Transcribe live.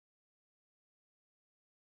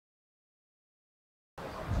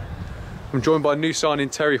I'm joined by new signing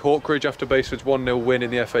Terry Hawkridge after Basford's 1-0 win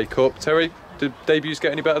in the FA Cup. Terry, did debuts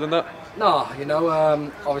get any better than that? No, you know,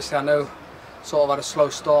 obviously I know sort of had a slow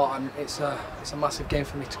start, and it's a massive game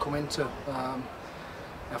for me to come into.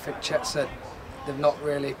 I think Chet said they've not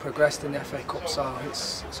really progressed in the FA Cup, so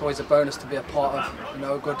it's always a bonus to be a part of, you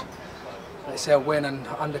know, a good, let's say, a win and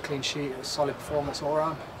a clean sheet, a solid performance all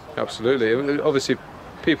round. Absolutely. Obviously,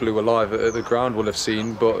 people who were live at the ground will have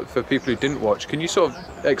seen, but for people who didn't watch, can you sort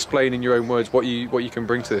of explain in your own words what you can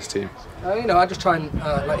bring to this team? You know, I just try and,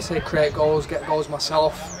 like you say, create goals, get goals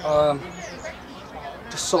myself.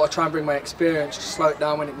 Just sort of try and bring my experience, just slow it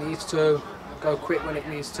down when it needs to, go quick when it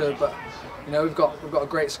needs to. But you know, we've got a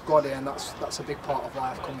great squad here, and that's a big part of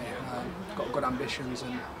why I've come here. Got good ambitions,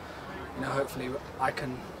 and you know, hopefully I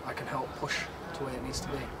can help push to where it needs to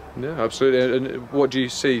be. Yeah, absolutely. And what do you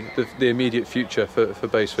see the immediate future for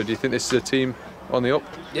Basford? Do you think this is a team on the up?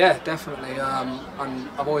 Yeah, definitely. And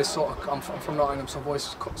I've always I'm from Nottingham, so I've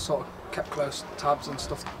always sort of kept close tabs and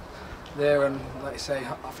stuff there. And like I say,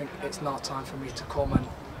 I think it's now time for me to come and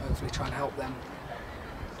hopefully try and help them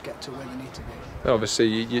get to where they need to be. Obviously,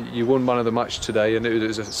 you won man of the match today, and it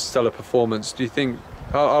was a stellar performance. Do you think?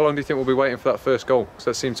 How long do you think we'll be waiting for that first goal? Because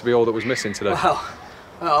that seemed to be all that was missing today. Well,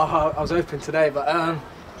 I was hoping today, but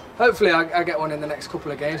hopefully I get one in the next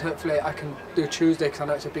couple of games. Hopefully I can do Tuesday, because I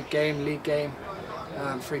know it's a big game, league game.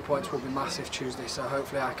 3 points will be massive Tuesday, so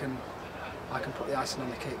hopefully I can put the icing on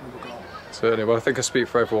the cake with a goal. Certainly. Well, I think I speak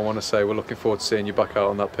for everyone when I say we're looking forward to seeing you back out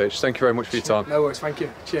on that pitch. Thank you very much for your time. No worries, thank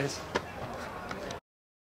you. Cheers.